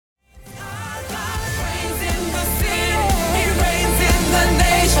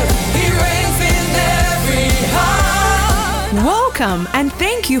Welcome and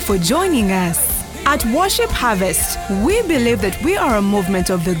thank you for joining us. At Worship Harvest, we believe that we are a movement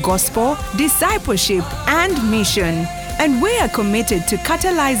of the gospel, discipleship, and mission. And we are committed to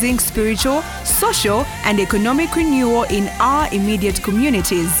catalyzing spiritual, social, and economic renewal in our immediate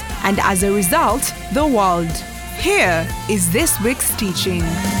communities, and as a result, the world. Here is this week's teaching.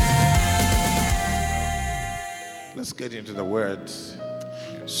 Let's get into the word.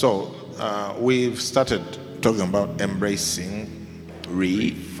 So, we've started talking about embracing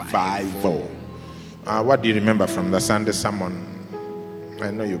revival. What do you remember from the Sunday sermon?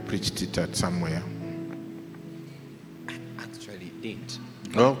 I know you preached it at somewhere. Actually did.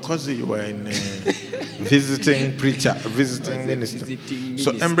 Oh, because you were in visiting preacher, visiting minister.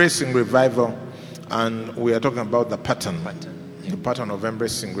 So embracing revival, and we are talking about the pattern. The pattern of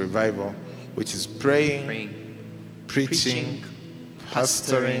embracing revival, which is praying, preaching,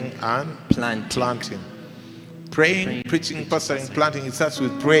 pastoring, and planting. Praying, preaching, pastoring, planting. It starts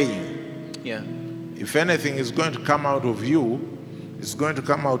with praying. Yeah. If anything is going to come out of you, it's going to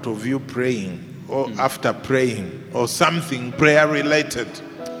come out of you praying, or after praying, or something prayer related.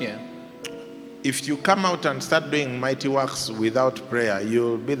 Yeah. If you come out and start doing mighty works without prayer,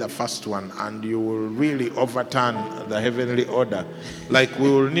 you'll be the first one, and you will really overturn the heavenly order. Like, we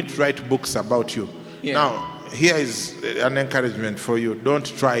will need to write books about you. Yeah. Now, here is an encouragement for you. Don't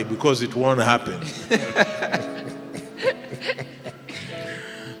try, because it won't happen.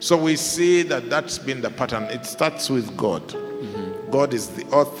 So we see that that's been the pattern. It starts with God. God is the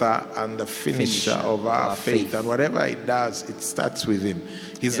author and the finisher of our faith. And whatever he does, it starts with him.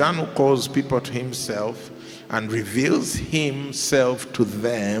 He's the one who calls people to himself and reveals himself to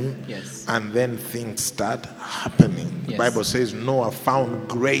them. Yes. And then things start happening. The Bible says Noah found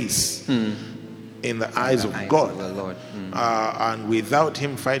grace in the eyes of God. Of the Lord. And without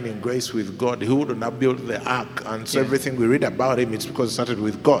him finding grace with God, he wouldn't have built the ark. And so everything we read about him, it's because it started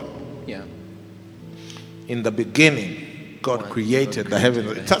with God. Yeah. In the beginning, God created the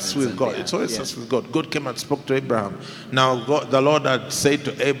heavens. It starts with God. It always starts with God. God came and spoke to Abraham. Now, God, the Lord had said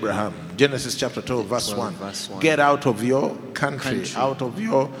to Abraham, Genesis chapter 12, verse 1, get out of your country, out of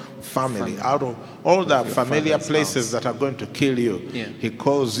your family, out of all the familiar places that are going to kill you. Yeah. He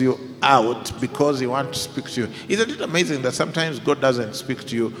calls you out because he wants to speak to you. Isn't it amazing that sometimes God doesn't speak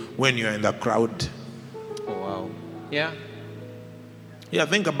to you when you're in the crowd? Oh, wow. Yeah. Yeah,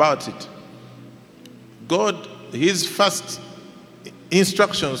 think about it. God, his first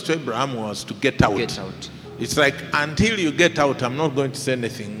instructions to Abraham was to get out. Get out. It's like, until you get out, I'm not going to say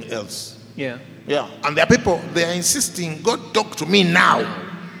anything else. Yeah. Yeah. And there are people, they are insisting, God, talk to me now.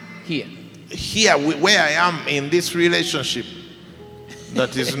 Here. Here, where I am in this relationship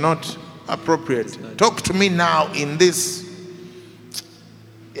that is not appropriate. Talk to me now in this,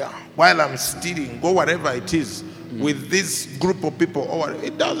 while I'm stealing, go whatever it is, with this group of people.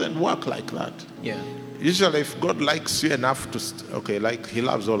 It doesn't work like that. Yeah. Usually, if God likes you enough to, like he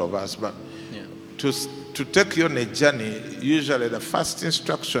loves all of us, but to take you on a journey, usually the first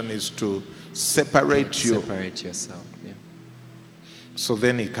instruction is to separate you. Separate yourself. Yeah. So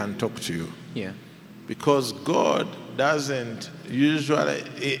then he can talk to you. Yeah. Because God doesn't usually,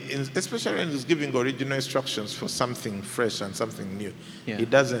 especially when he's giving original instructions for something fresh and something new, he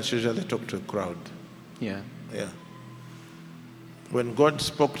doesn't usually talk to a crowd. Yeah. Yeah. When God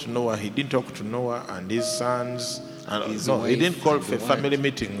spoke to Noah, he didn't talk to Noah and his sons. And he didn't call for a family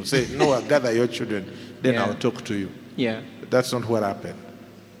meeting and say, Noah, gather your children, then I'll talk to you. Yeah. That's not what happened.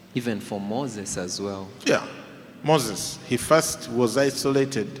 Even for Moses as well. Yeah. Moses, he first was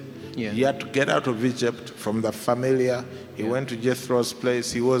isolated. Yeah. He had to get out of Egypt from the familiar. He went to Jethro's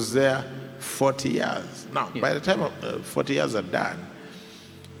place. He was there 40 years. Now, by the time 40 years are done,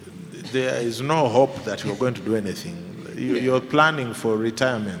 there is no hope that you're going to do anything. You're planning for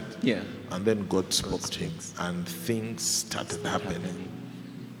retirement. Yeah. And then God spoke to him, and things started happening.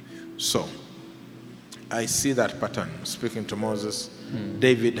 So, I see that pattern. Speaking to Moses,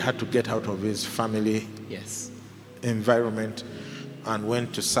 David had to get out of his family environment and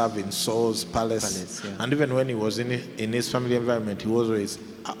went to serve in Saul's palace. And even when he was in his family environment, he was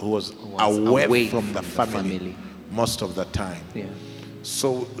always away from the family most of the time. Yeah.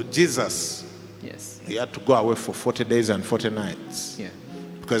 So Jesus, he had to go away for 40 days and 40 nights. Yeah.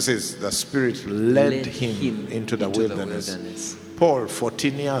 Because it says the Spirit led him into the wilderness. Paul,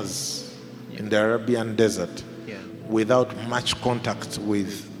 14 years in the Arabian desert without much contact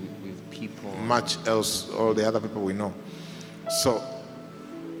with people, much else, all the other people we know. So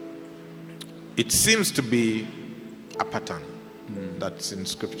it seems to be a pattern that's in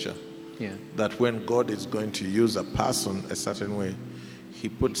Scripture. Yeah. That when God is going to use a person a certain way, he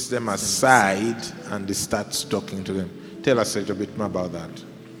puts them aside and he starts talking to them. Tell us a little bit more about that.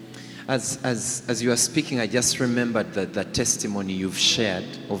 As you are speaking, I just remembered the testimony you've shared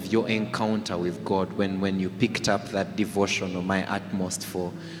of your encounter with God when you picked up that devotion of My Utmost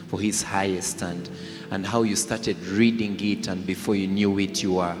for His Highest, and how you started reading it, and before you knew it,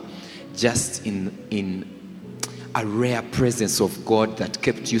 you were just in a rare presence of God that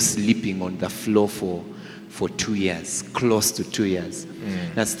kept you sleeping on the floor for 2 years, close to 2 years.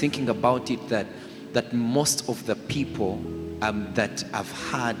 And I was thinking about it that most of the people that I've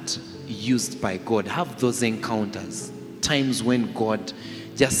had used by God have those encounters, times when God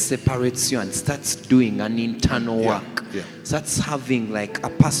just separates you and starts doing an internal work. Starts having like a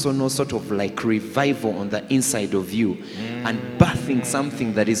personal sort of like revival on the inside of you, and birthing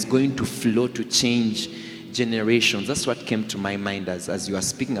something that is going to flow to change generations. That's what came to my mind as you are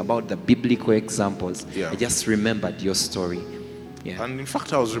speaking about the biblical examples. I just remembered your story. And in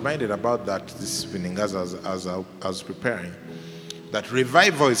fact, I was reminded about that this evening as I was preparing. That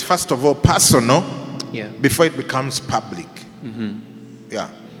revival is first of all personal before it becomes public.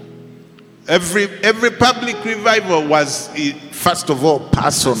 Every public revival was first of all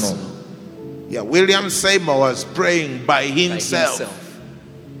personal. William Seymour was praying by himself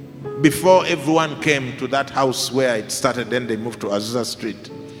before everyone came to that house where it started. Then they moved to Azusa Street.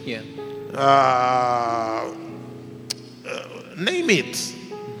 Name it.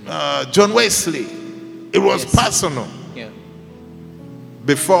 John Wesley. It was personal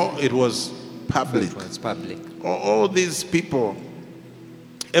before it was public. All these people.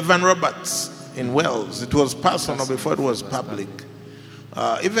 Evan Roberts in Wales. It was personal before it was public.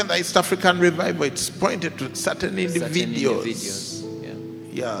 Even the East African revival, it's pointed to certain individuals.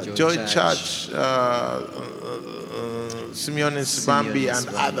 George Church, Simeon Sibambi, and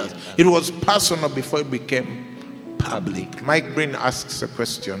others. It was personal before it became public. Mike Breen asks a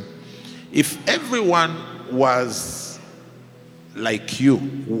question. If everyone was like you,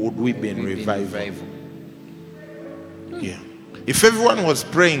 would we be in revival? If everyone was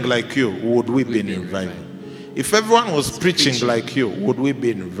praying like you, would we be in revival? If everyone was preaching like you, would we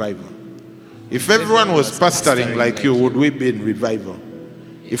be in revival? If everyone was pastoring like you, would we be in revival?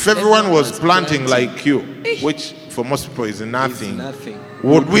 If everyone was planting like you, which for most people is nothing,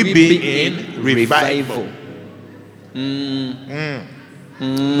 would we be in revival?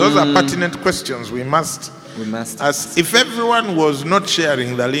 Those are pertinent questions we must ask. If everyone was not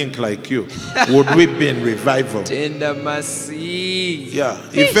sharing the link like you, would we be in revival?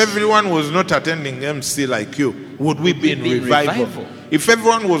 If everyone was not attending MC like you, would we be in revival? If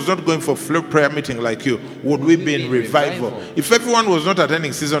everyone was not going for flow prayer meeting like you, would we be in revival? If everyone was not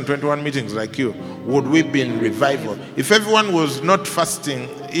attending season 21 meetings like you, would we be in revival? If everyone was not fasting,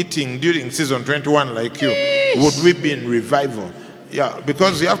 eating during season 21 like you, would we be in revival?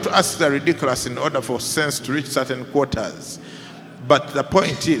 Because you have to ask the ridiculous in order for sense to reach certain quarters. But the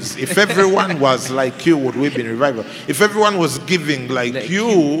point is, if everyone was like you, would we be in revival? If everyone was giving like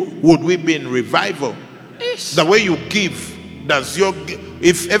you, would we be in revival? The way you give,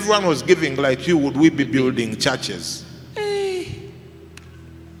 if everyone was giving like you, would we be building churches?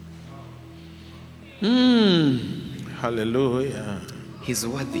 Hallelujah. He's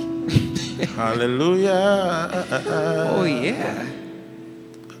worthy. Hallelujah. Oh yeah.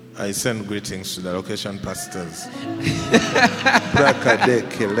 I send greetings to the location pastors.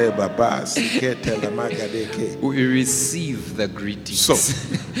 We receive the greetings. So,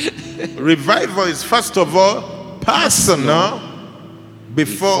 revival is first of all personal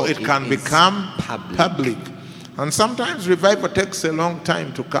before it can become public. And sometimes revival takes a long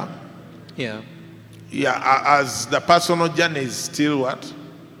time to come. As the personal journey is still what?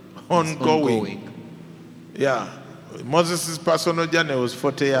 Ongoing. Moses' personal journey was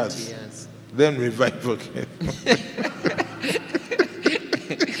 40 years. Then revival came.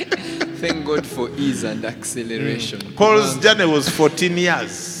 Thank God for ease and acceleration. Paul's journey was 14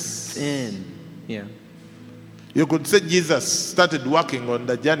 years. You could say Jesus started working on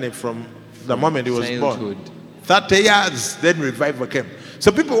the journey from the moment he was born. 30 years, then revival came.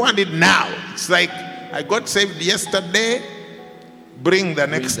 So people want it now. It's like, I got saved yesterday, bring the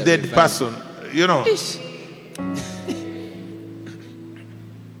next dead person. You know.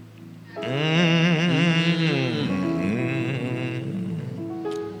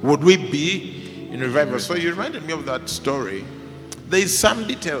 Would we be in revival? So you reminded me of that story. There is some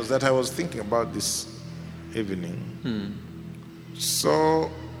details that I was thinking about this evening. So,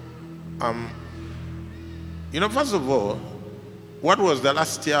 first of all, what was the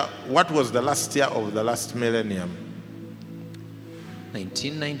last year of the last millennium?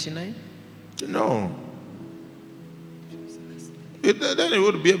 1999? No. Then it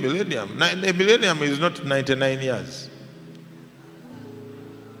would be a millennium. A millennium is not 99 years.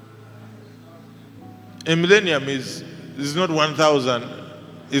 A millennium is not 1,000.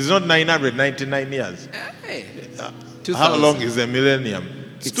 It's not 999 years. Hey, How 2000. long is a millennium?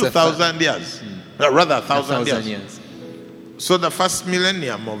 It's It's 2,000 years. Rather, 1,000 years. years. So the first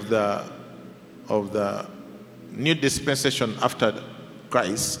millennium of the new dispensation after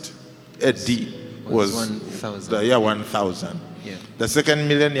Christ, AD, was 1,000. the year 1000. Yeah. The second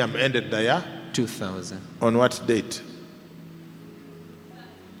millennium ended the year 2000. on what date?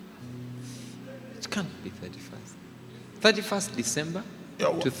 It can't be 31st. 31st December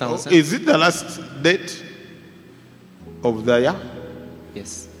Yeah, 2000. Is it the last date of the year?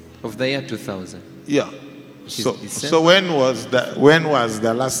 Yes. Of the year 2000. Yeah. So December. when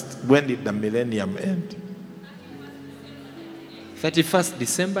did the millennium end? 31st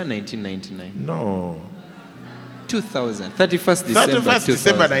December 1999. No. 2000. 31st December 31st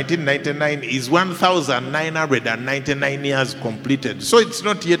December 2000. 1999 is 1,999 years completed. So it's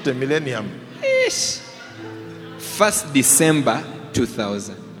not yet a millennium. Ish. 1st December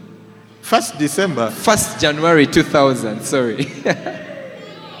 2000. 1st December. 1st January 2000. Sorry.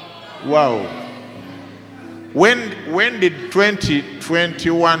 Wow. When did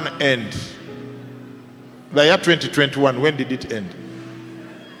 2021 end? The year 2021, when did it end?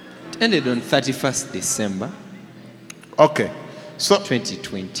 It ended on 31st December Okay. So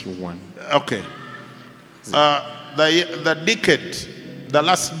 2021. okay. The decade, the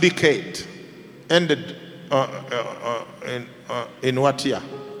last decade, ended in what year?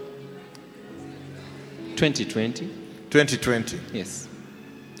 2020. 2020. Yes.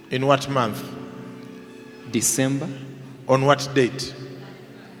 In what month? December. On what date?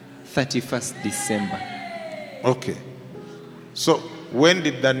 31st December. Okay. So when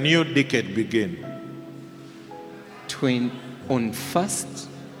did the new decade begin? On 1st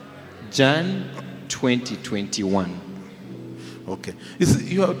Jan 2021. Okay.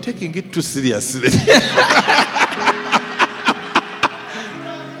 You are taking it too seriously.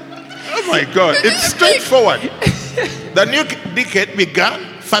 Oh my God. It's straightforward. The new decade began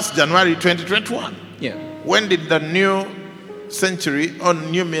 1st January 2021. Yeah. When did the new century or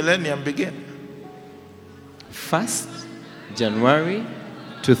new millennium begin? 1st January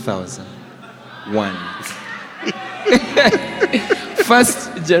 2001.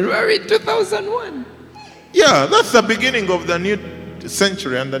 1st January 2001. Yeah, that's the beginning of the new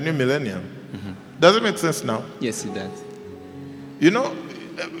century and the new millennium. Does it make sense now? Yes, it does. You know,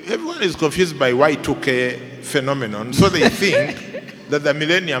 everyone is confused by Y2K phenomenon, so they think that the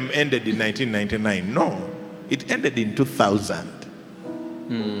millennium ended in 1999. No, it ended in 2000.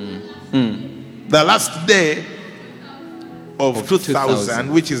 The last day of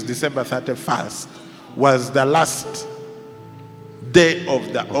 2000, which is December 31st, was the last day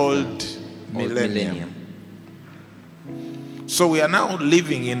of the old millennium. So we are now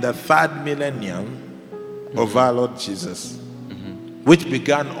living in the third millennium of our Lord Jesus, which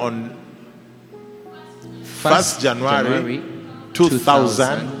began on 1st January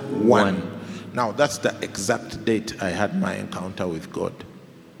 2001. Now that's the exact date I had my encounter with God.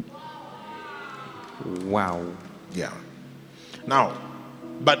 Wow. Yeah. Now,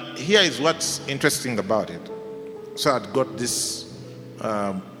 but here is what's interesting about it. So I'd got this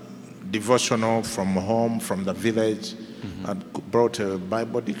devotional from home, from the village. I'd brought a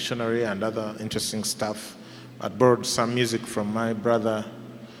Bible dictionary and other interesting stuff. I'd borrowed some music from my brother,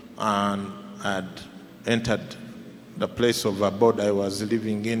 and I'd entered the place of abode I was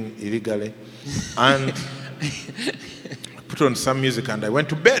living in illegally, and I put on some music and I went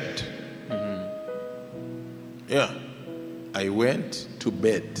to bed. Yeah, I went to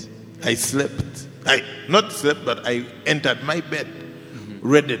bed. I slept. Not slept, but I entered my bed,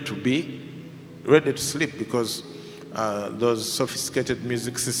 ready to sleep, because those sophisticated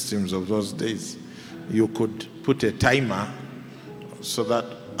music systems of those days, you could put a timer so that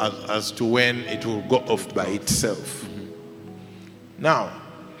as to when it will go off by itself. Now,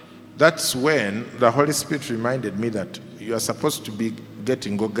 that's when the Holy Spirit reminded me that you are supposed to be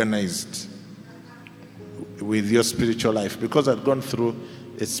getting organized with your spiritual life, because I'd gone through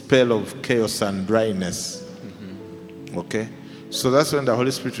a spell of chaos and dryness. Okay? So that's when the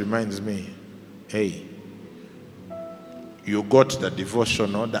Holy Spirit reminds me, hey, you got the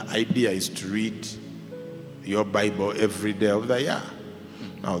devotional. The idea is to read your Bible every day of the year.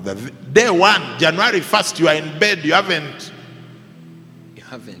 Now, the day 1, January 1st, you are in bed, you haven't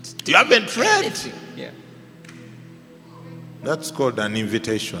read. Yeah. That's called an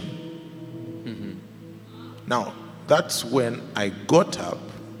invitation. Now, that's when I got up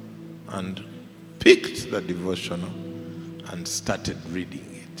and picked the devotional and started reading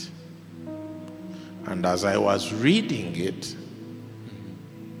it. And as I was reading it,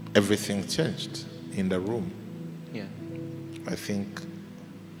 everything changed. in the room. Yeah. I think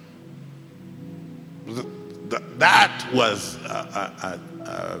that was a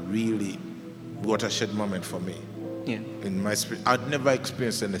really watershed moment for me. Yeah. In my spirit, I'd never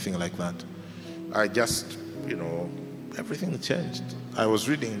experienced anything like that. I just, everything changed. I was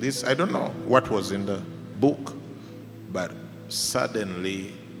reading this. I don't know what was in the book, but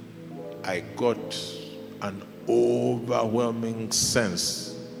suddenly I got an overwhelming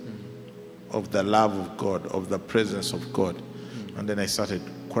sense of the love of God, of the presence of God. And then I started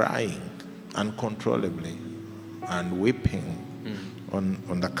crying uncontrollably and weeping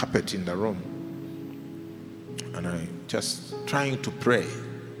on the carpet in the room. And I just trying to pray.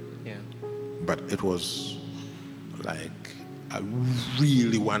 Yeah. But it was like a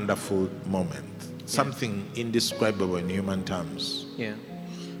really wonderful moment. Something indescribable in human terms. Yeah.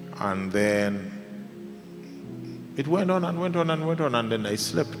 And then it went on and went on and went on, and then I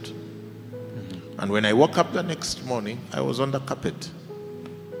slept. And when I woke up the next morning, I was on the carpet.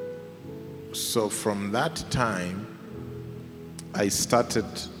 So from that time, I started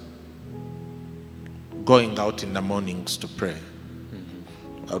going out in the mornings to pray.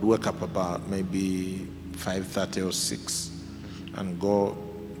 I'd wake up about maybe 5:30 or 6 and go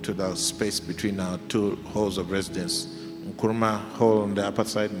to the space between our two halls of residence, Nkuruma Hall on the upper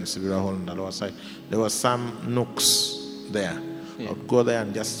side and Sibira Hall on the lower side. There were some nooks there. I would go there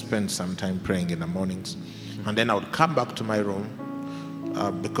and just spend some time praying in the mornings. And then I would come back to my room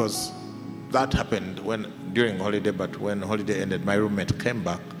because that happened during holiday, but when holiday ended, my roommate came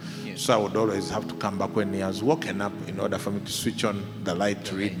back. So I would always have to come back when he has woken up in order for me to switch on the light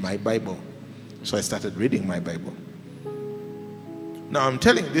to read my Bible. So I started reading my Bible. Now I'm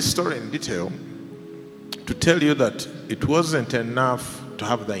telling this story in detail to tell you that it wasn't enough to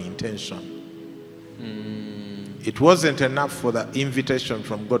have the intention. It wasn't enough for the invitation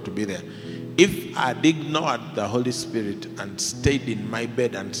from God to be there. If I'd ignored the Holy Spirit and stayed in my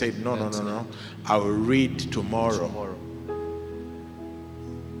bed and said, no, I will read tomorrow,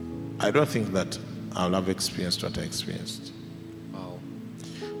 I don't think that I'll have experienced what I experienced. Wow.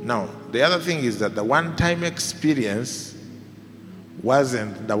 Now, the other thing is that the one-time experience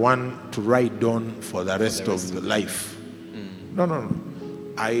wasn't the one to ride on for the rest of the life. No.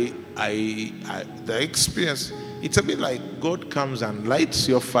 The experience, it's a bit like God comes and lights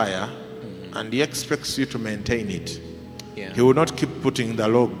your fire and he expects you to maintain it. Yeah. He will not keep putting the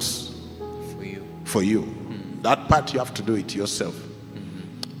logs For you. That part you have to do it yourself.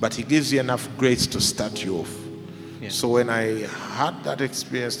 But he gives you enough grace to start you off. Yeah. So when I had that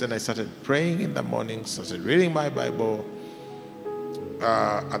experience, then I started praying in the morning, started reading my Bible.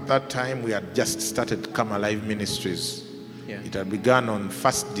 At that time, we had just started Come Alive Ministries. Yeah. It had begun on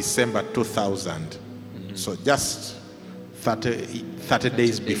 1st December 2000. So just 30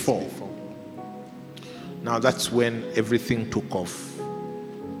 days before. Now that's when everything took off.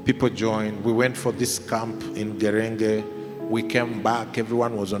 People joined. We went for this camp in Gerenge. We came back.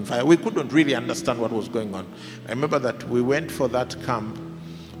 Everyone was on fire. We couldn't really understand what was going on. I remember that we went for that camp,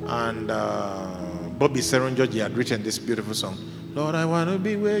 and Bobby Serunjoji had written this beautiful song. Lord, I want to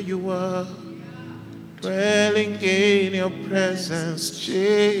be where you are, dwelling in your presence,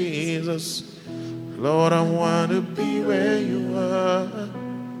 Jesus. Lord, I want to be where you are,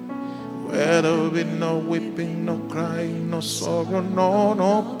 where there will be no weeping, no crying, no sorrow,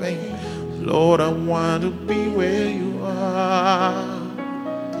 no pain. Lord, I want to be where you are,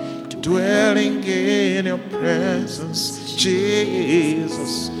 dwelling in your presence,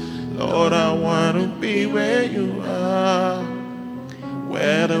 Jesus. Lord, I want to be where you are,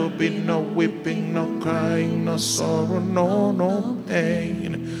 where there will be no weeping, no crying, no sorrow, no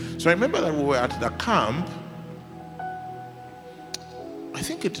pain. So I remember that we were at the camp. I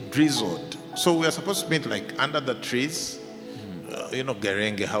think it drizzled. So we were supposed to meet like under the trees.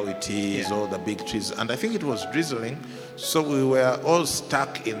 Gerenge, how it is, all the big trees. And I think it was drizzling. So we were all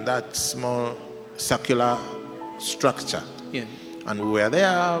stuck in that small circular structure. Yeah. And we were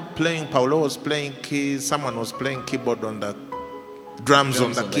there playing. Paulo was playing keys. Someone was playing keyboard on the drums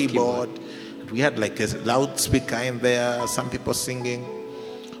on the keyboard. We had like a loudspeaker in there, some people singing.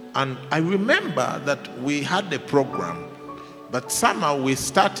 And I remember that we had a program, but somehow we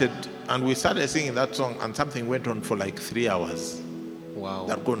started singing that song, and something went on for like 3 hours. Wow.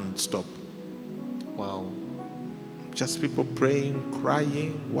 That couldn't stop. Wow. Just people praying,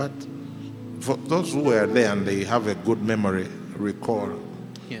 crying. What? For those who were there and they have a good memory, recall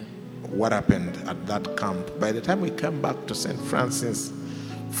what happened at that camp. By the time we came back to St. Francis,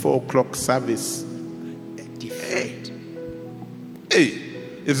 4 o'clock service,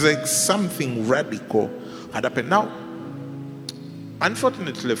 it's like something radical had happened. Now,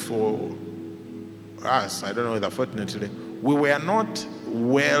 unfortunately for us, I don't know whether fortunately, we were not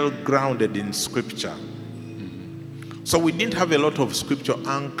well grounded in scripture. So we didn't have a lot of scripture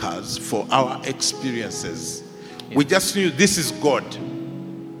anchors for our experiences. We just knew this is God.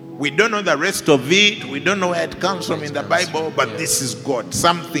 We don't know the rest of it. We don't know where it comes from in the Bible, but this is God.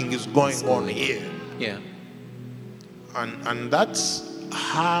 Something is going on here. Yeah. And that's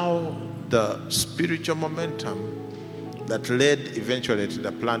how the spiritual momentum that led eventually to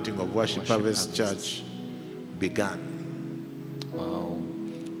the planting of Worship Harvest Church began. Wow.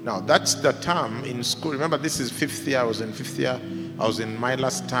 Now, that's the term in school. Remember, this is fifth year. I was in fifth year. I was in my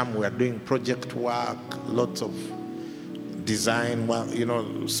last term. We were doing project work, lots of design,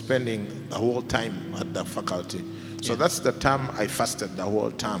 spending the whole time at the faculty. So that's the term I fasted the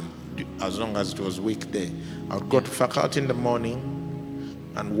whole term, as long as it was weekday. I would go to faculty in the morning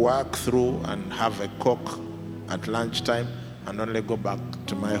and work through and have a Coke at lunchtime and only go back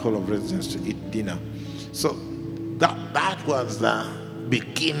to my hall of residence to eat dinner. So that was the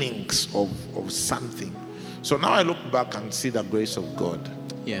beginnings of something. So now I look back and see the grace of God.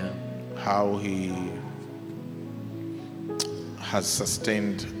 Yeah. How he has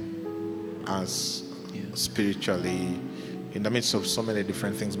sustained us spiritually in the midst of so many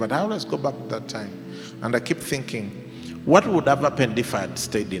different things. But I always go back to that time and I keep thinking, what would have happened if I had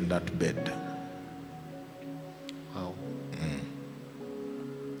stayed in that bed? Wow.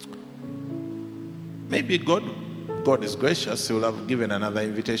 Maybe God is gracious. He will have given another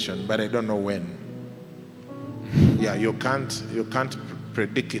invitation, but I don't know when. Yeah, you can't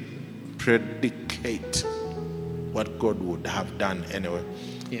predicate what God would have done anyway.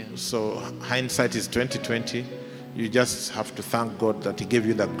 Yeah. So hindsight is 2020. You just have to thank God that He gave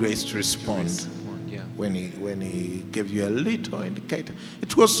you the grace to respond. Yeah. When he gave you a little indicator.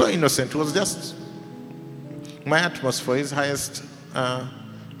 It was so innocent. It was just my atmosphere, his highest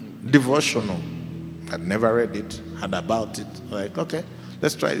devotional. I'd never read it, heard about it. Like, okay,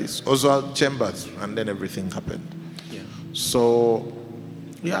 let's try this. Oswald Chambers, and then everything happened. Yeah. So,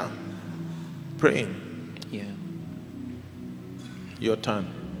 yeah, praying. Yeah. Your turn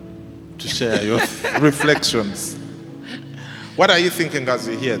to share your reflections. What are you thinking as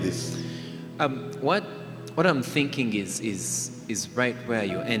you hear this? What I'm thinking is right where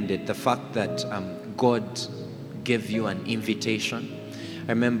you ended. The fact that God gave you an invitation.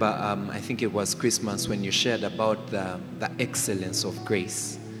 I remember, I think it was Christmas when you shared about the excellence of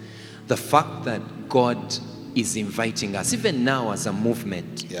grace. The fact that God is inviting us, even now as a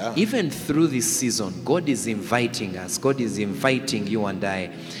movement, even through this season, God is inviting us. God is inviting you and I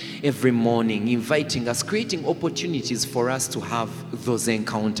every morning, inviting us, creating opportunities for us to have those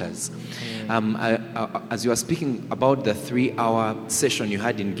encounters. As you were speaking about the 3-hour session you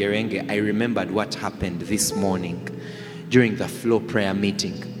had in Gerenge, I remembered what happened this morning during the flow prayer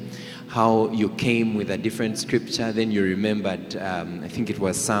meeting. How you came with a different scripture, then you remembered, I think it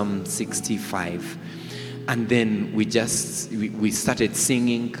was Psalm 65. And then we started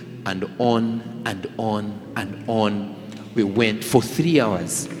singing, and on and on and on we went for 3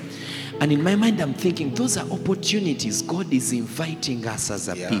 hours. And in my mind, I'm thinking, those are opportunities. God is inviting us as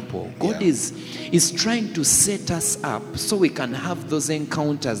a people. God is trying to set us up so we can have those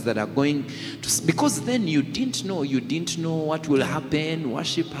encounters that are going to... Because then you didn't know what will happen,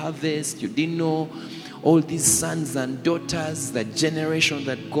 Worship Harvest. You didn't know all these sons and daughters, the generation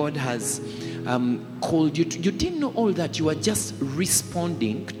that God has called you to. You didn't know all that. You were just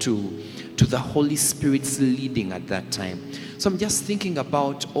responding to the Holy Spirit's leading at that time. So I'm just thinking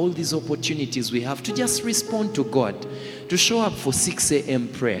about all these opportunities we have to just respond to God, to show up for 6 a.m.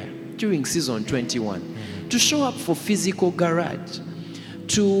 prayer during season 21, to show up for physical garage,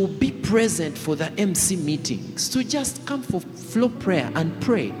 to be present for the MC meetings, to just come for flow prayer and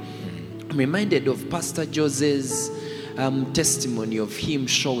pray. I'm reminded of Pastor Jose's testimony of him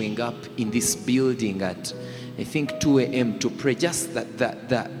showing up in this building at, I think, 2 a.m. to pray, just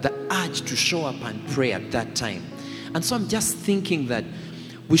the urge to show up and pray at that time. And so I'm just thinking that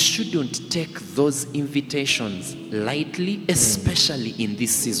we shouldn't take those invitations lightly, especially in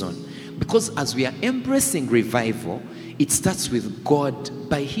this season. Because as we are embracing revival, it starts with God,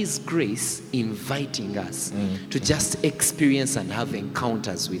 by His grace, inviting us to just experience and have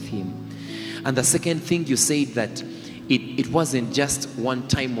encounters with Him. And the second thing you said, that it wasn't just one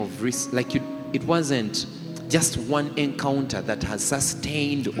time of risk, like it wasn't just one encounter that has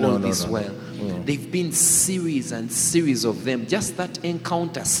sustained all this well. They've been series and series of them. Just that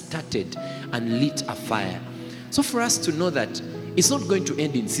encounter started and lit a fire. So for us to know that it's not going to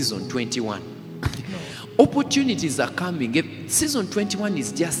end in season 21. Opportunities are coming. Season 21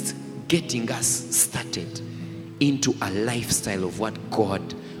 is just getting us started into a lifestyle of what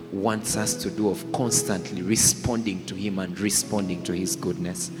God wants us to do, of constantly responding to him and responding to his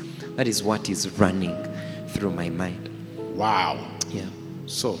goodness. That is what is running through my mind. Wow. Yeah.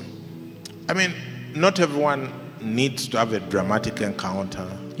 So, I mean, not everyone needs to have a dramatic encounter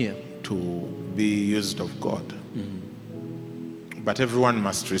Yeah. to be used of God. But everyone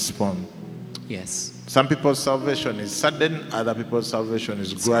must respond. Yes. Some people's salvation is sudden, other people's salvation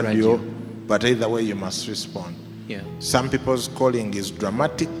is gradual, but either way you must respond. Yeah. Some people's calling is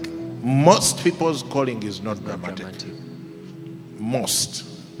dramatic. Most people's calling is not dramatic. Most.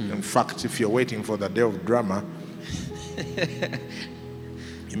 In fact, if you're waiting for the day of drama,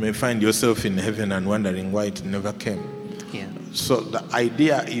 you may find yourself in heaven and wondering why it never came. Yeah. So the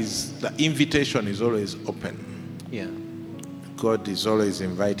idea is, the invitation is always open. Yeah. God is always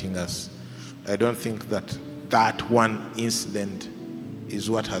inviting us. I don't think that that one incident is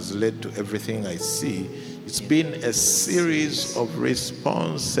what has led to everything I see. It's been a series of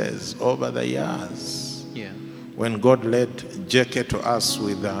responses over the years. Yeah. When God led JK to us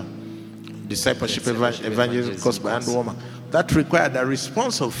with discipleship, evangelism, gospel, and woman, that required a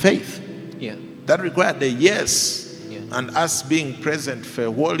response of faith. Yeah. That required a yes. Yeah. And us being present for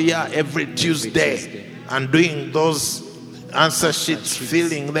a whole year every Tuesday and doing those answer sheets,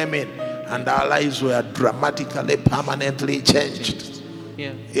 filling them in. And our lives were dramatically, permanently changed.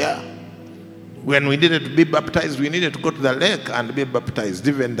 Yeah. Yeah. When we needed to be baptized, we needed to go to the lake and be baptized,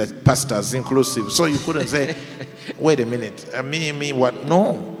 even the pastors inclusive. So you couldn't say, wait a minute, me, what?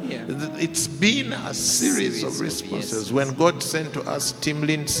 No. Yeah. It's been a series of responses. Yes. When God sent to us Tim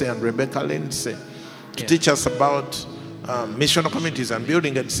Lindsay and Rebecca Lindsay to teach us about missional communities and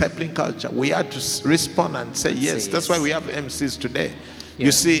building a discipling culture, we had to respond and say yes. That's why we have MCs today. Yeah.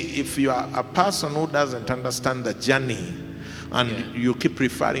 You see, if you are a person who doesn't understand the journey, and you keep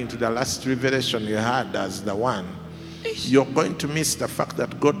referring to the last revelation you had as the one, you're going to miss the fact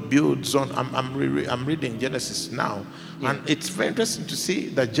that God builds on. I'm reading Genesis now, and it's very interesting to see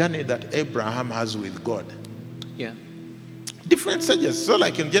the journey that Abraham has with God. Yeah. Different stages. So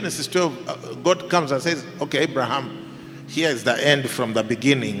like in Genesis 12, God comes and says, okay, Abraham, here is the end from the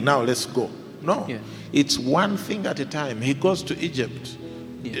beginning. Now let's go. No. Yeah. It's one thing at a time. He goes to Egypt.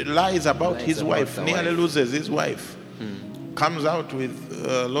 Lies about his wife. Nearly loses his wife. Comes out with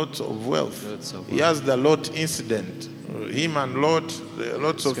lots of wealth. He has the Lot incident. Him and Lot,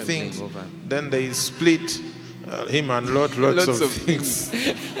 lots of things. Then they split. Him and Lot, lots of things.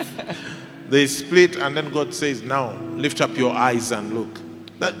 They split, and then God says, now lift up your eyes and look.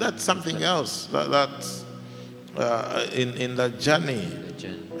 That's something else. That's in the journey.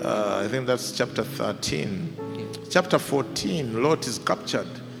 I think that's chapter 13. Chapter 14, Lot is captured.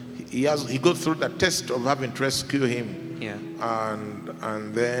 He goes through the test of having to rescue him. Yeah.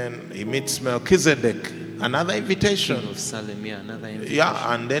 And then he meets Melchizedek, another invitation. King of Salem, another invitation.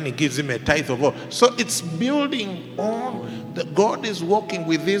 Yeah, and then he gives him a tithe of all. So it's building on. God is working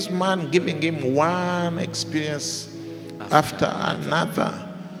with this man, giving him one experience after another.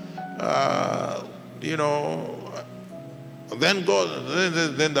 Then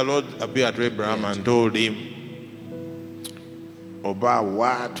the Lord appeared to Abraham and told him, Oba,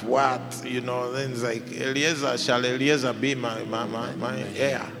 what? Then it's like, shall Eliezer be my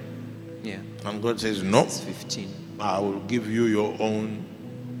heir? Yeah. And God says, no. Verse 15. I will give you your own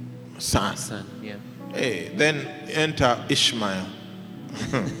son. Yeah. Hey, then enter Ishmael.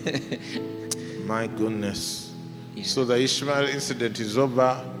 My goodness. Yeah. So the Ishmael incident is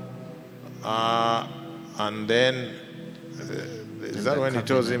over. And then, is that when he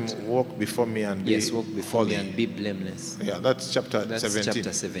tells him, walk before me and be walk before me and be blameless. Yeah, that's chapter 17.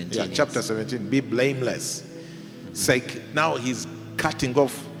 Chapter 17. Yeah, chapter 17. Be blameless. It's like now he's cutting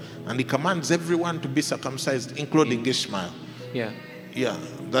off, and he commands everyone to be circumcised, including Ishmael. Yeah. Yeah,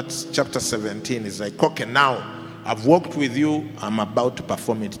 that's chapter 17. It's like, okay, now I've walked with you, I'm about to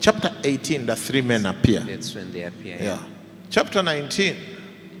perform it. Chapter 18, the three men appear. That's when they appear. Yeah. Chapter 19,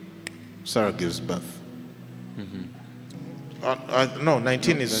 Sarah gives birth. No,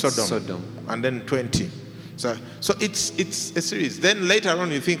 19 is Sodom. And then 20. So it's a series. Then later on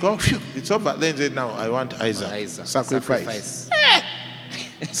you think, oh, phew, it's over. Then they say, now I want Isaac. Sacrifice.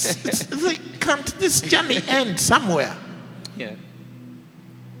 It's like, can't this journey end somewhere? Yeah.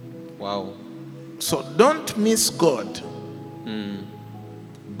 Wow. So don't miss God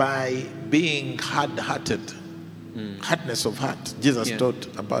by being hard-hearted. Hardness of heart. Jesus taught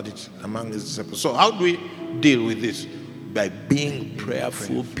about it among his disciples. So how do we deal with this? By being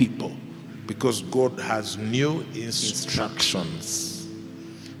prayerful people, because God has new instructions,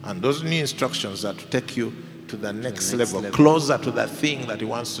 and those new instructions are to take you to the next level, closer to the thing that he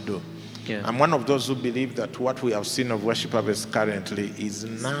wants to do. Yeah. I'm one of those who believe that what we have seen of Worship Harvest currently is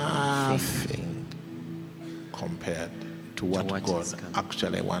nothing compared to what what God is coming.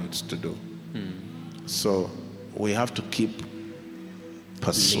 actually wants to do. So we have to keep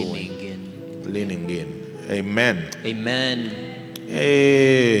pursuing, leaning in. Amen. Amen.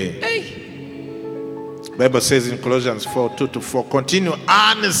 Hey. Bible says in Colossians 4:2-4, continue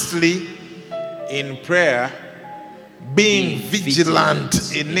earnestly in prayer, being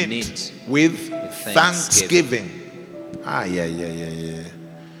vigilant in it with thanksgiving.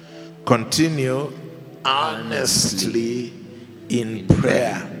 Continue earnestly in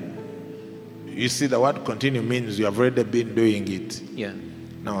prayer. You see, the word continue means you have already been doing it. Yeah.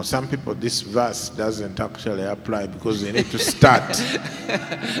 Now, some people, this verse doesn't actually apply because they need to start.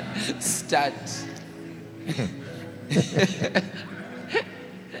 Start.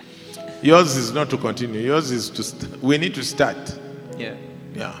 Yours is not to continue. Yours is to we need to start. Yeah.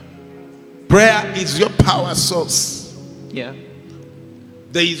 Yeah. Prayer is your power source. Yeah.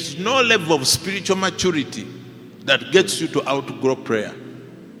 There is no level of spiritual maturity that gets you to outgrow prayer.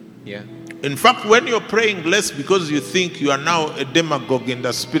 Yeah. In fact, when you're praying less because you think you are now a demagogue in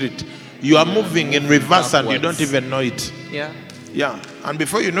the spirit, you are moving in reverse and you don't even know it. Yeah. Yeah. And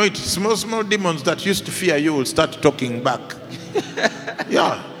before you know it, small demons that used to fear you will start talking back.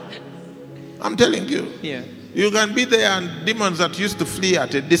 Yeah. I'm telling you. Yeah. You can be there and demons that used to flee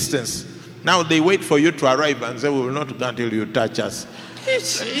at a distance, now they wait for you to arrive and say, we will not go until you touch us.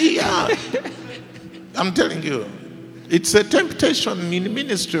 Yeah. I'm telling you. It's a temptation in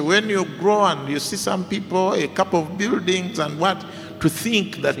ministry when you grow and you see some people, a couple of buildings and what, to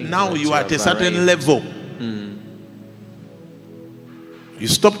think that now that you are at a certain arrived. level. You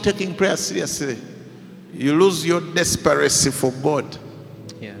stop taking prayer seriously. You lose your desperation for God.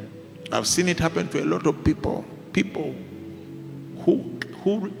 Yeah. I've seen it happen to a lot of people. People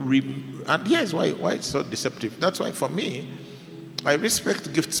and here's why it's so deceptive. That's why for me, I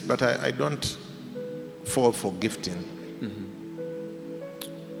respect gifts, but I don't fall for gifting.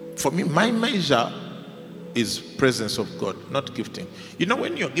 For me, my measure is presence of God, not gifting. You know,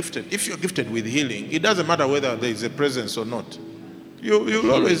 when you're gifted, if you're gifted with healing, it doesn't matter whether there is a presence or not.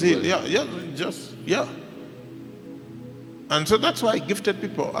 You'll always heal. Yeah. And so that's why gifted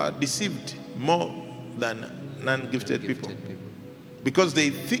people are deceived more than non-gifted people. Because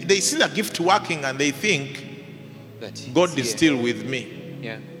they see the gift working and they think God is still with me.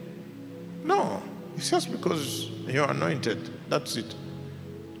 Yeah. No, it's just because you're anointed. That's it.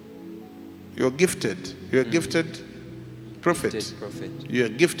 You're gifted. You're a gifted prophet. Gifted prophet. You're a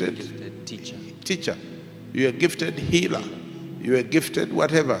gifted teacher. You're a gifted healer. You're a gifted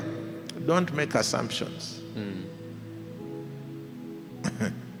whatever. Don't make assumptions.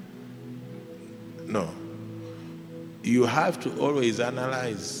 No. You have to always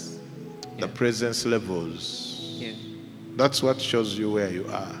analyze the presence levels. Yeah. That's what shows you where you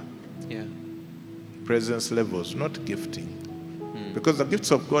are. Yeah. Presence levels, not gifting. Because the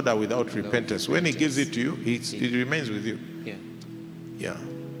gifts of God are without repentance. When He gives it to you, it remains with you. Yeah. Yeah.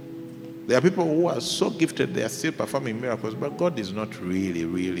 There are people who are so gifted, they are still performing miracles, but God is not really,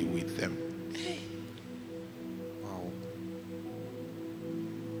 really with them. Wow.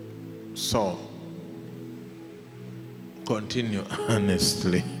 So, continue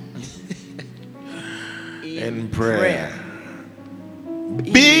honestly in prayer.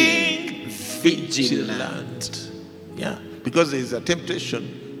 Being vigilant. Yeah. Because there is a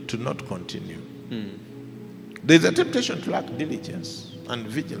temptation to not continue. There is a temptation to lack diligence and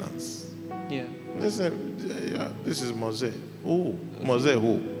vigilance. Yeah. This is Moses. Oh, Moses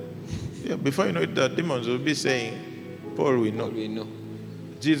who? Yeah, before you know it, the demons will be saying, Paul we know. We know.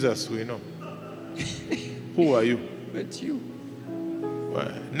 Jesus we know. Who are you? But you.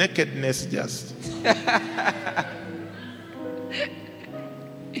 Well, nakedness just.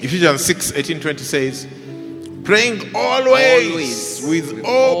 Ephesians 6:18-20 says, praying always with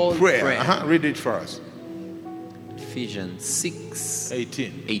all prayer. Read it for us. Ephesians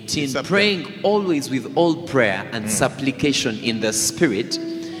 6:18. 18. Praying always with all prayer and supplication in the Spirit,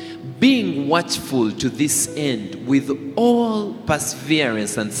 being watchful to this end with all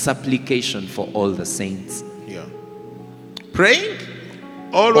perseverance and supplication for all the saints. Yeah. Praying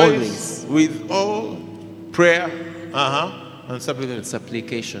always with all prayer and supplication. And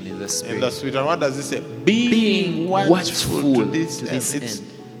supplication in the Spirit. In the Spirit. And what does it say? Being watchful to this end.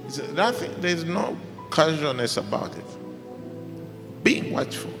 It's nothing. There's no casualness about it. Being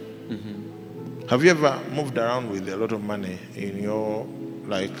watchful. Have you ever moved around with a lot of money in your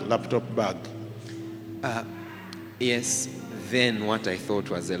laptop bag? Yes. Then what I thought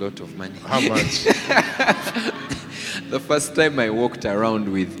was a lot of money. How much? The first time I walked around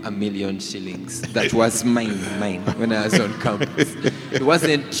with 1 million shillings, that was mine, when I was on campus. It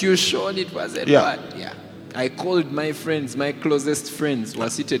wasn't tuition, it wasn't bad. Yeah. I called my friends, my closest friends were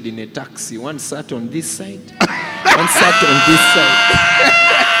seated in a taxi. One sat on this side, one sat on this side.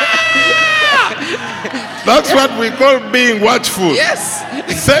 That's what we call being watchful. Yes.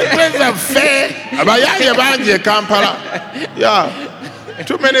 Secrets of fair. Kampala. Yeah.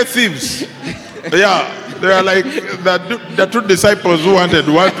 Too many thieves. Yeah. They are like the two disciples who wanted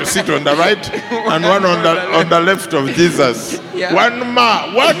one to sit on the right and one on the left of Jesus. Yeah. One ma.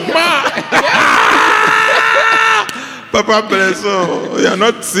 Papa bless you. You are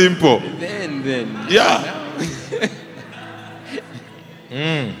not simple. Then. Yeah.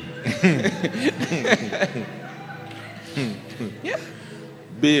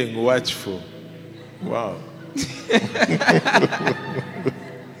 Being watchful. Wow.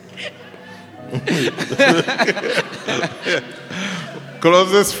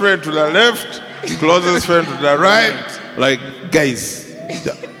 Closest friend to the left, closest friend to the right. Like, guys,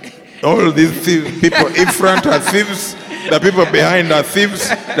 all these people in front are thieves, the people behind are thieves,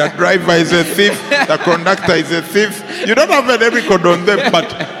 the driver is a thief, the conductor is a thief. You don't have any record on them, but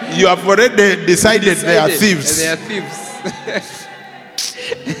you have already decided they are thieves. They are thieves.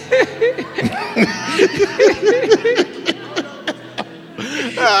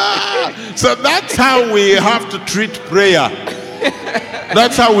 So that's how we have to treat prayer.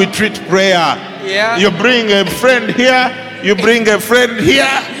 That's how we treat prayer. Yeah. You bring a friend here, you bring a friend here,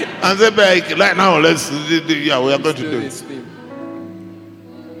 and they be like, right now, we are going to do it.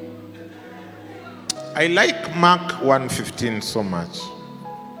 I like Mark 1:15 so much.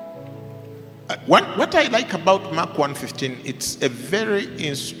 What I like about Mark 1:15, it's a very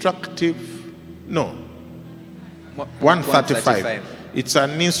instructive, 135. It's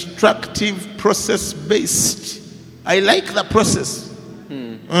an instructive, process-based. I like the process.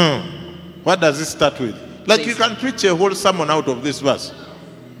 What does it start with? Like you can preach a whole sermon out of this verse.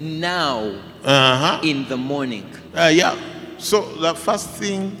 Now, in the morning. Yeah. So the first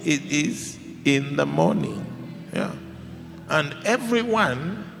thing it is in the morning. Yeah. And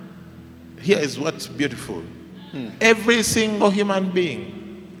everyone, here is what's beautiful. Every single human being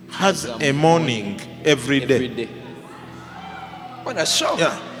has a morning every day. What a shock.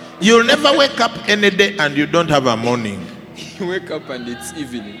 Yeah. You'll never wake up any day and you don't have a morning. You wake up and it's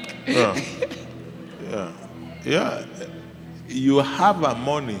evening. Yeah. You have a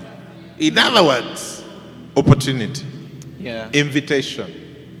morning. In other words, opportunity. Yeah. Invitation.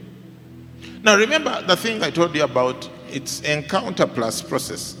 Now remember the thing I told you about, it's encounter plus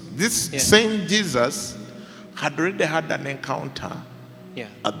process. This same Jesus had already had an encounter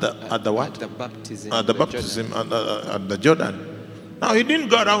at the what? At the baptism. At the baptism at the Jordan. Now he didn't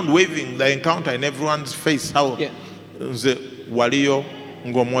go around waving the encounter in everyone's face. How the waliyo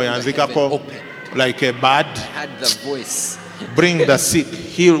ngomoya nzikako like a bird. Had the voice. Bring the sick,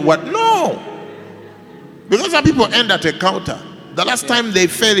 heal what? No. Because some people end at a counter. The last time they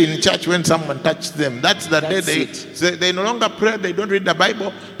fell in church when someone touched them, that's the day they no longer pray, they don't read the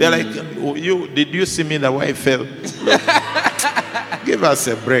Bible. They're like, did you see me the way I fell? Give us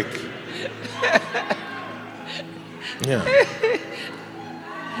a break. Yeah.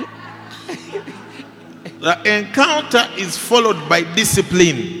 The encounter is followed by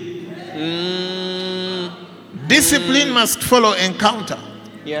discipline. Discipline must follow encounter.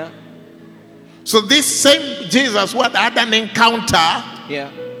 Yeah. So this same Jesus had an encounter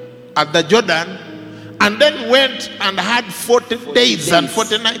at the Jordan, and then went and had 40 days and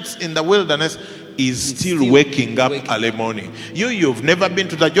 40 nights in the wilderness, is still waking up early morning. You've never been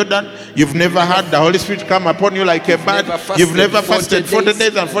to the Jordan, you've never had the Holy Spirit come upon you like a bird, you've never fasted 40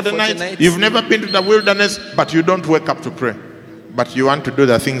 days and 40 nights, you've never been to the wilderness, but you don't wake up to pray. But you want to do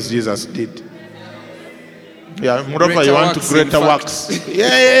the things Jesus did. Yeah, moreover, you want to greater works.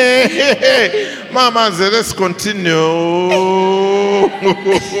 Yeah. Mama, let's continue.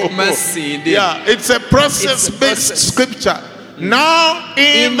 Yeah, it's a process-based scripture. Now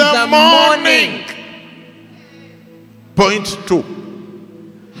in the morning. Point 2.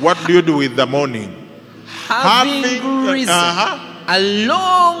 What do you do with the morning? Having risen a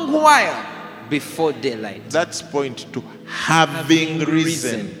long while before daylight. That's point 2. Having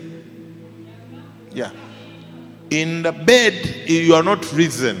risen. Yeah. In the bed, you are not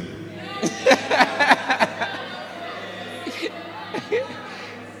risen.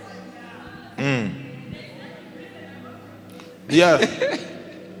 Yeah.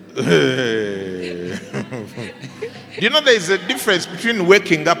 You know, there is a difference between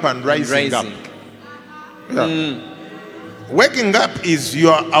waking up and rising up. Yeah. Waking up is you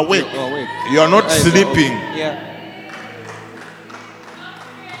are awake. You are not sleeping. Yeah.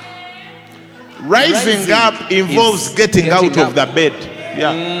 Rising up involves is getting out up. of the bed.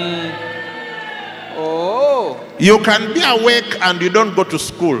 Yeah. Oh. You can be awake and you don't go to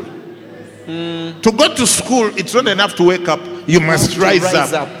school. To go to school, it's not enough to wake up. You must rise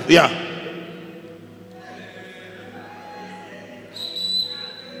up. Yeah.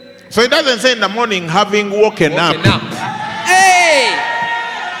 So it doesn't say in the morning having woken up. Hey!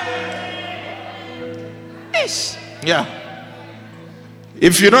 Ish. Yeah.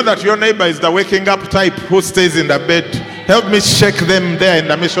 If you know that your neighbor is the waking up type who stays in the bed, help me shake them there in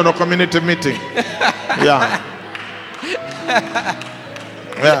the missional community meeting. Yeah.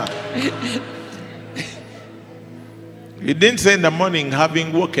 Yeah. He didn't say in the morning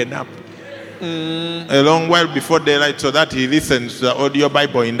having woken up a long while before daylight so that he listens to the audio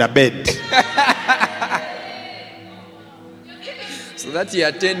Bible in the bed. So that he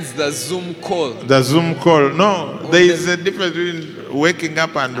attends the Zoom call. The Zoom call. No, there is a difference between waking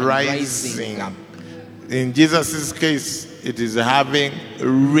up and rising. Up. In Jesus' case, it is having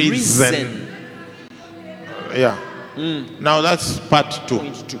risen. Yeah. Now that's part 2.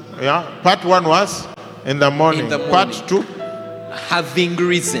 Point 2. Yeah. Part 1 was in the morning. In the morning. Part 2. Having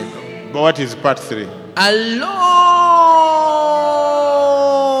risen. But what is part 3? A long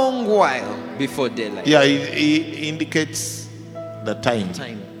while before daylight. Yeah, he indicates the time.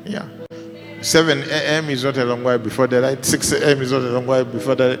 Yeah. 7 a.m. is not a long while before daylight. 6 a.m. is not a long while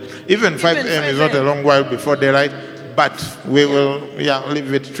before daylight. Even 5 a.m. is not a long while before daylight. But we will,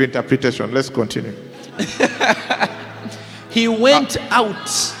 leave it to interpretation. Let's continue. He went out.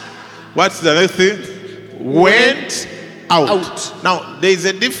 What's the next thing? Went out. Now, there is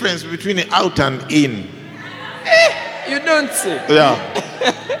a difference between out and in. You don't say. Yeah.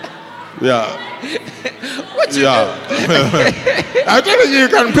 Yeah. What you Yeah. I'm telling you, you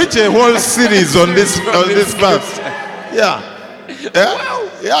can preach a whole series on this verse. Yeah. Yeah.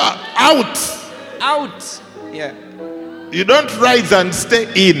 Yeah. Out. Out. Yeah. You don't rise and stay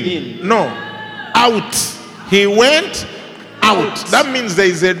in. No. Out. He went out. That means there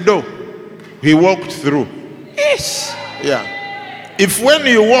is a door he walked through. Ish. Yeah. If when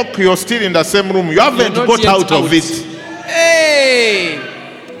you walk, you're still in the same room, you haven't not got yet out of it. Hey.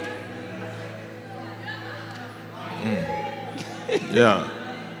 Yeah.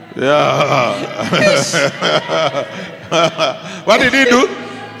 Yeah. What did he do?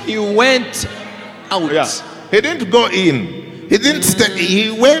 He went out. Yeah. He didn't go in. He didn't stay.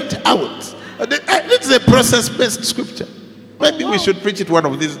 He went out. This is a process-based scripture. Maybe we should preach it one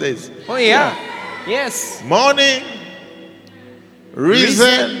of these days. Oh yeah. Yes. Morning,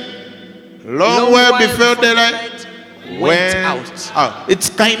 risen, long while before daylight, went out. It's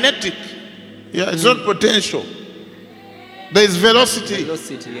kinetic. Yeah, it's not potential. There is velocity.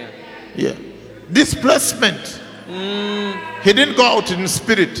 Velocity, yeah. Yeah. Displacement. He didn't go out in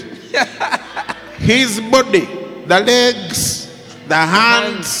spirit. His body, the legs, the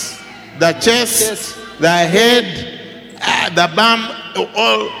hands, the chest, the head, the bum,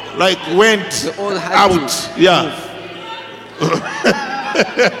 all like went all had out. to Yeah. To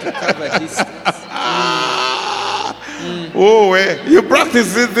cover distance. Oh, you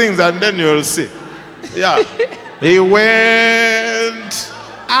practice these things and then you'll see. Yeah. He went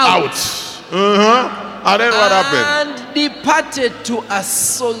out. And then what happened? And departed to a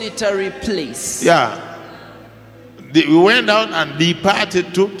solitary place. Yeah. We went out and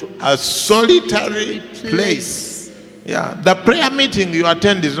departed to a solitary place. Yeah. The prayer meeting you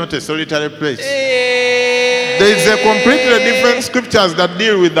attend is not a solitary place. There is a completely different scriptures that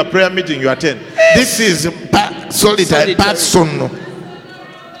deal with the prayer meeting you attend. This is solitary, personal.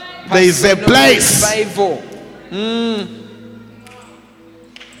 There is a place. Revival.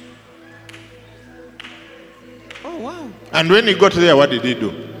 Oh wow. And when he got there, what did he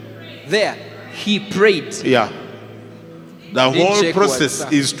do? There, he prayed. Yeah. The Didn't whole check process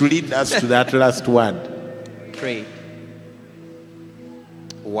WhatsApp. is to lead us to that last word. Prayed.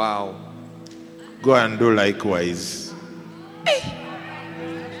 Wow. Go and do likewise.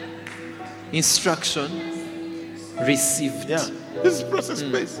 Instruction received. Yeah. This is process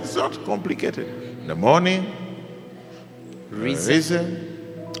based. It's not complicated. In the morning, risen,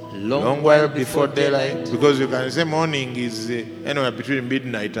 long while before daylight. Because you can say morning is anywhere between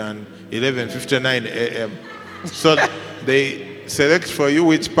midnight and 11:59 a.m. So they select for you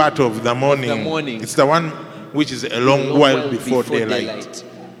which part of the morning. It's the one which is a long while before daylight.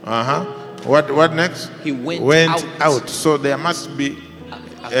 What next? He went out. So there must be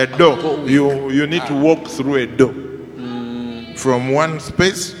a door. You need to walk through a door from one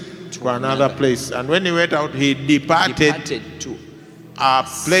space to another place. And when he went out, he departed to a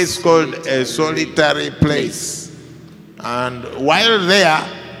place called a solitary place. And while there,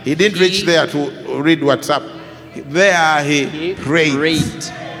 He didn't reach there to read WhatsApp. There he prayed.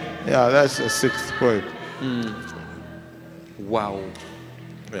 Yeah, that's the 6th point. Wow.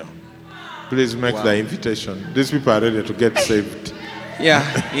 Yeah. Please make the invitation. These people are ready to get saved. Yeah,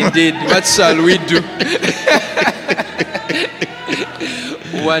 indeed. What shall we do?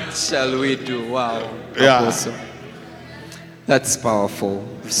 What shall we do? Wow. Yeah. Awesome. That's powerful.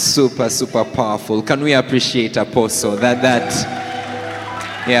 Super, super powerful. Can we appreciate Apostle? That's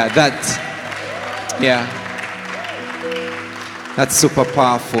super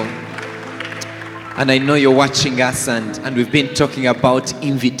powerful. And I know you're watching us, and we've been talking about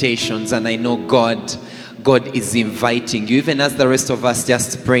invitations, and I know God is inviting you, even as the rest of us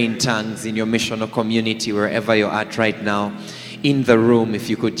just pray in tongues in your missional community, wherever you're at right now. In the room, if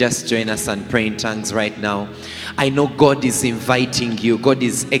you could just join us and pray in tongues right now. I know God is inviting you. God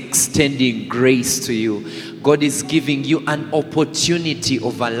is extending grace to you. God is giving you an opportunity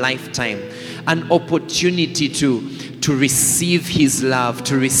of a lifetime, an opportunity to receive His love,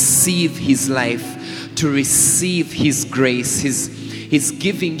 to receive His life, to receive His grace. He's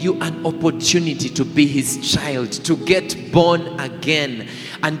giving you an opportunity to be His child, to get born again.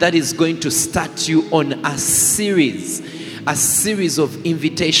 And that is going to start you on a series of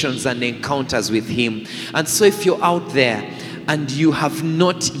invitations and encounters with Him. And so if you're out there and you have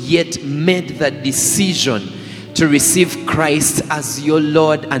not yet made that decision to receive Christ as your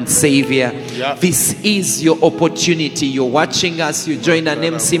Lord and Savior, this is your opportunity. You're watching us, you joined an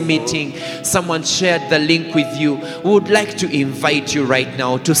MC meeting, someone shared the link with you. We would like to invite you right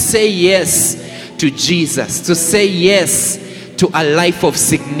now to say yes to Jesus, to say yes to a life of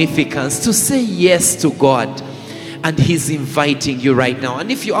significance, to say yes to God. And He's inviting you right now.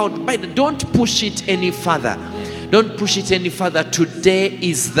 And if you're out, don't push it any further. Don't push it any further. Today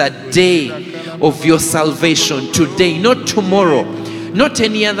is the day of your salvation. Today, not tomorrow, not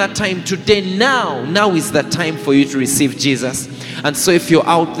any other time. Today, now is the time for you to receive Jesus. And so if you're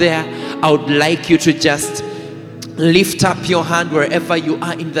out there, I would like you to just lift up your hand wherever you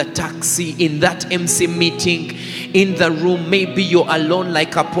are, in the taxi, in that MC meeting, in the room. Maybe you're alone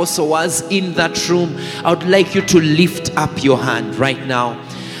like Apostle was in that room. I would like you to lift up your hand right now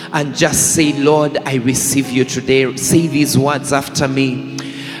and just say, Lord, I receive you today. Say these words after me.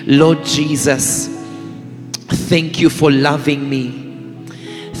 Lord Jesus, thank you for loving me.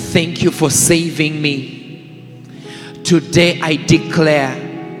 Thank you for saving me. Today I declare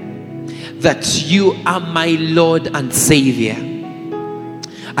that you are my Lord and Savior.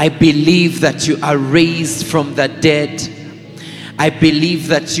 I believe that you are raised from the dead. I believe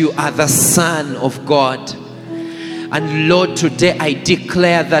that you are the Son of God. And Lord, today I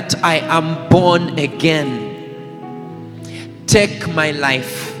declare that I am born again. Take my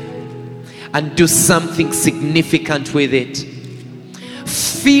life and do something significant with it.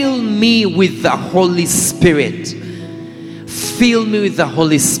 Fill me with the Holy Spirit. Fill me with the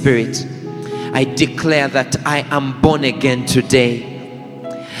Holy Spirit. I declare that I am born again today.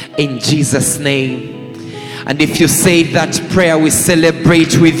 In Jesus' name. And if you say that prayer, we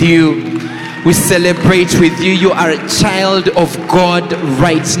celebrate with you. We celebrate with you. You are a child of God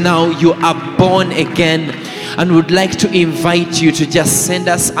right now. You are born again. And would like to invite you to just send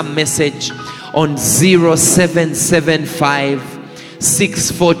us a message on 0775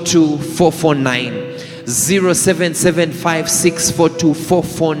 642 449. 0775 642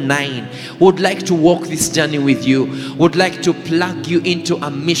 449. Would like to walk this journey with you. Would like to plug you into a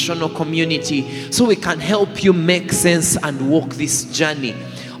missional community so we can help you make sense and walk this journey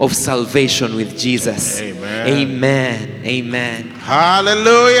of salvation with Jesus. Amen. Amen. Amen.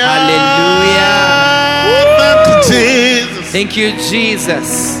 Hallelujah. Hallelujah. Thank you, Jesus. Thank you,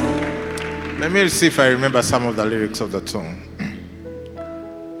 Jesus. Let me see if I remember some of the lyrics of the song.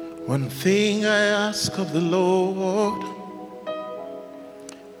 One thing I ask of the Lord,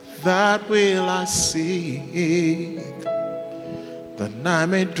 that will I seek, that I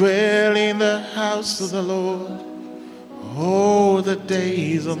may dwell in the house of the Lord all the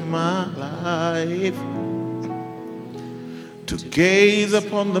days of my life, to gaze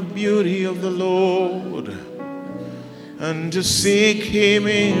upon the beauty of the Lord and to seek Him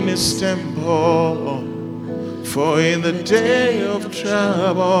in His temple. For in the day of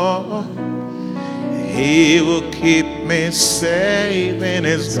trouble, He will keep me safe in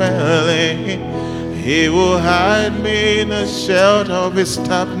His dwelling. He will hide me in the shelter of His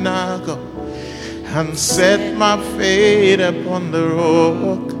tabernacle and set my feet upon the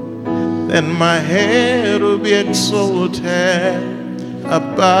rock. Then my head will be exalted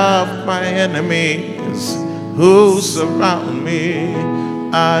above my enemies who surround me.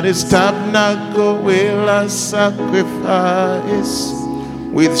 At His tabernacle will I sacrifice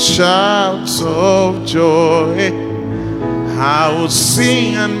with shouts of joy. I will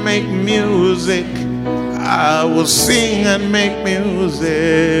sing and make music. I will sing and make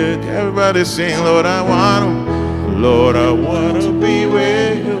music. Everybody sing, Lord, I want to be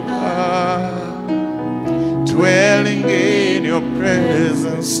where you are, dwelling in your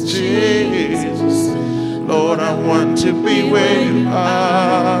presence, Jesus. Lord, I want to be where you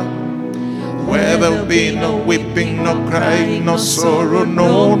are, where there be no weeping, no crying, no sorrow,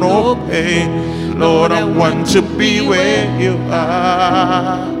 no pain. Lord, I want to be where you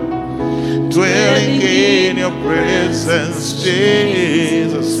are, dwelling in your presence,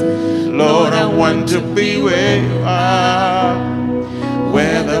 Jesus. Lord, I want to be where you are,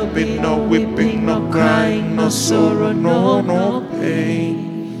 where there be no weeping, no crying, no sorrow, no pain.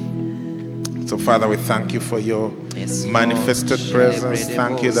 So, Father, we thank you for your manifested presence.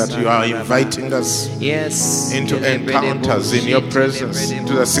 Thank you that you are inviting us into encounters in your presence,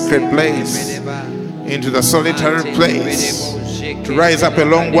 into the secret place, into the solitary place, to rise up a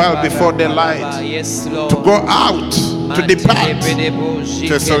long while before the light, to go out, to depart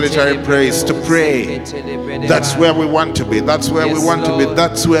to a solitary place, to pray. That's where we want to be. That's where we want to be.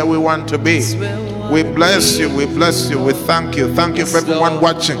 That's where we want to be. We bless you. We bless you. We thank you. Thank you for everyone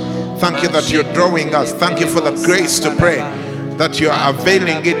watching. Thank you that you're drawing us. Thank you for the grace to pray, that you are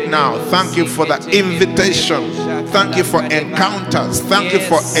availing it now. Thank you for the invitation. Thank you for encounters. Thank you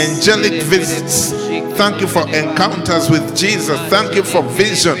for angelic visits. Thank you for encounters with Jesus. Thank you for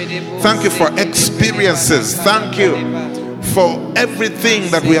vision. Thank you for experiences. Thank you for everything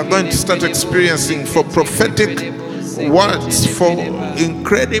that we are going to start experiencing, for prophetic words, for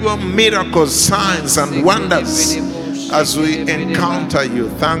incredible miracles, signs and wonders as we encounter you.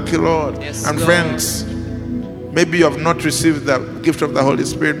 Thank you, Lord. And friends, maybe you have not received the gift of the Holy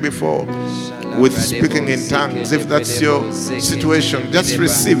Spirit before with speaking in tongues. If that's your situation, just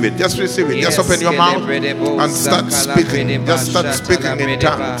receive it. Just receive it. Just open your mouth and start speaking. Just start speaking in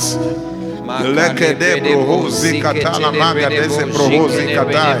tongues. Receive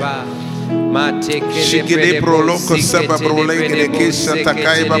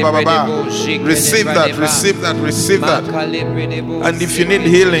that, receive that, receive that. And if you need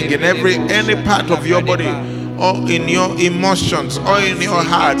healing in any part of your body, or in your emotions, or in your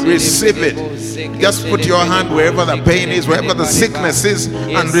heart, receive it. Just put your hand wherever the pain is, wherever the sickness is,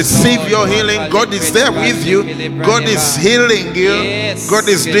 and receive your healing. God is there with you. God is healing you. God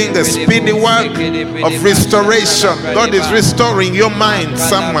is doing a speedy work of restoration. God is restoring your mind.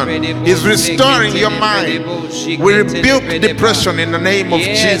 Someone is restoring your mind. We rebuke depression in the name of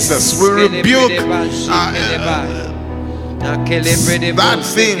Jesus. We rebuke that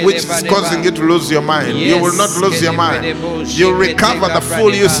thing which is causing you to lose your mind. You will not lose your mind. You'll recover the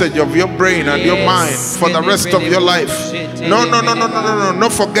full usage of your brain and your mind for the rest of your life. No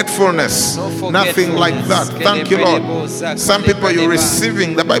forgetfulness. Nothing like that. Thank you, Lord. Some people you're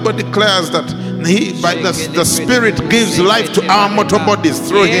receiving, the Bible declares that by the Spirit gives life to our mortal bodies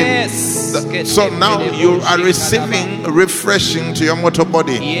through Him. So now you are receiving refreshing to your mortal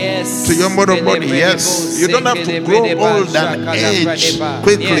body. To your mortal body, yes. You don't have to grow old and age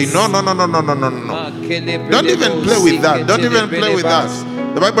quickly. No. Don't even play with that. Don't even play with that.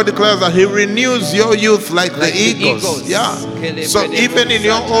 The Bible declares that He renews your youth like the eagles. Yeah. So even in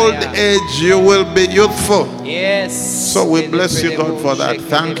your old age, you will be youthful. So we bless you, God, for that.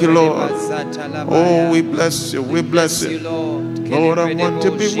 Thank you, Lord. Oh, we bless you. We bless you. Lord, I want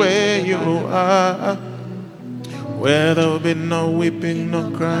to be where you are, where there will be no weeping,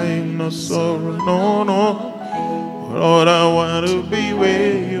 no crying, no sorrow, no. Lord, I want to be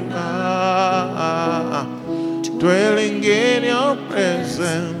where you are, dwelling in your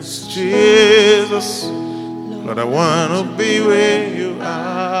presence, Jesus. Lord, I want to be where you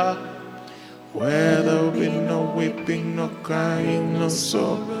are, where there will be no weeping, no crying, no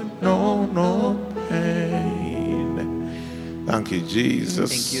sorrow, no pain. Thank you,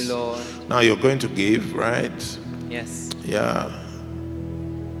 Jesus. Thank you, Lord. Now you're going to give, right? Yes. Yeah.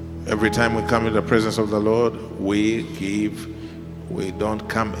 Every time we come in the presence of the Lord, we give. We don't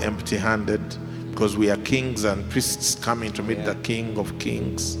come empty-handed, because we are kings and priests coming to meet the King of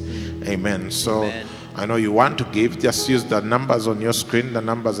Kings. Amen. So amen. I know you want to give. Just use the numbers on your screen. The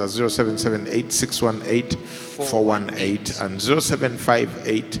numbers are 0778-618-418 and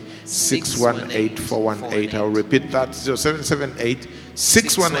 0758-618-418. I'll repeat that.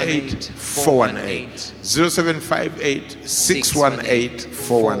 0778-618-418.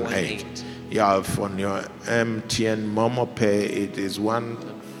 0758-618-418. Yeah, on your MTN Momo Pay, it is 1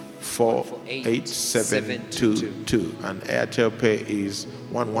 48722, and Airtel Pay is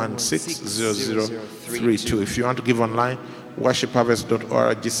 1160032. If you want to give online,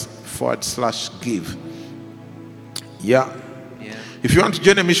 worshipharvest.org/give. Yeah. If you want to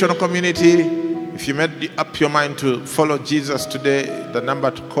join a missional community, if you made up your mind to follow Jesus today, the number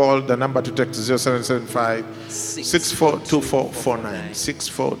to call, the number to text 0775 642449.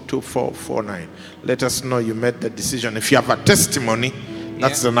 642449. Let us know you made the decision. If you have a testimony,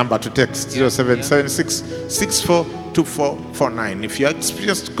 that's the number to text 0776 642449. If you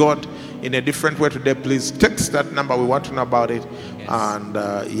experienced God in a different way today, please text that number. We want to know about it. And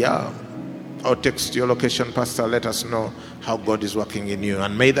or text your location, Pastor. Let us know how God is working in you.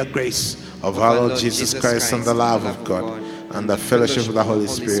 And may the grace of our Lord Jesus Christ and the love of God and the fellowship of the Holy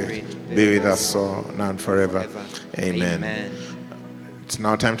Spirit be with us all now and forever. Amen. It's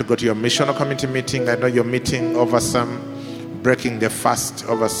now time to go to your missional committee meeting. I know you're meeting over some breaking the fast,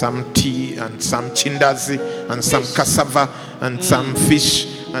 over some tea and some chindazi and some cassava and some fish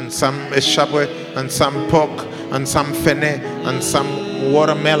and some eshabwe and some pork and some fene and some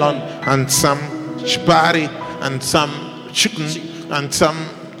watermelon and some chipari and some chicken and some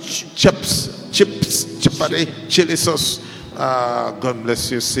chips, chipari, chili sauce. God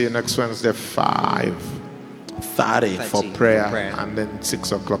bless you. See you next Wednesday, 5:30 for prayer, and then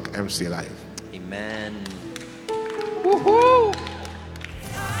 6 o'clock MC Live. Amen. Woohoo!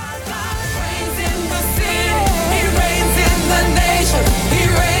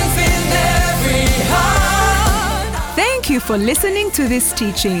 Thank you for listening to this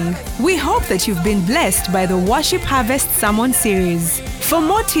teaching. We hope that you've been blessed by the Worship Harvest Sermon series. For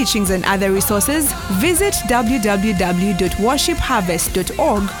more teachings and other resources, visit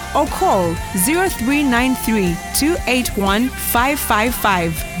www.worshipharvest.org or call 0393 281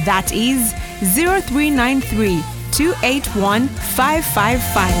 555. That is 0393 281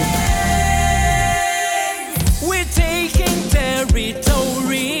 555. We're taking territory.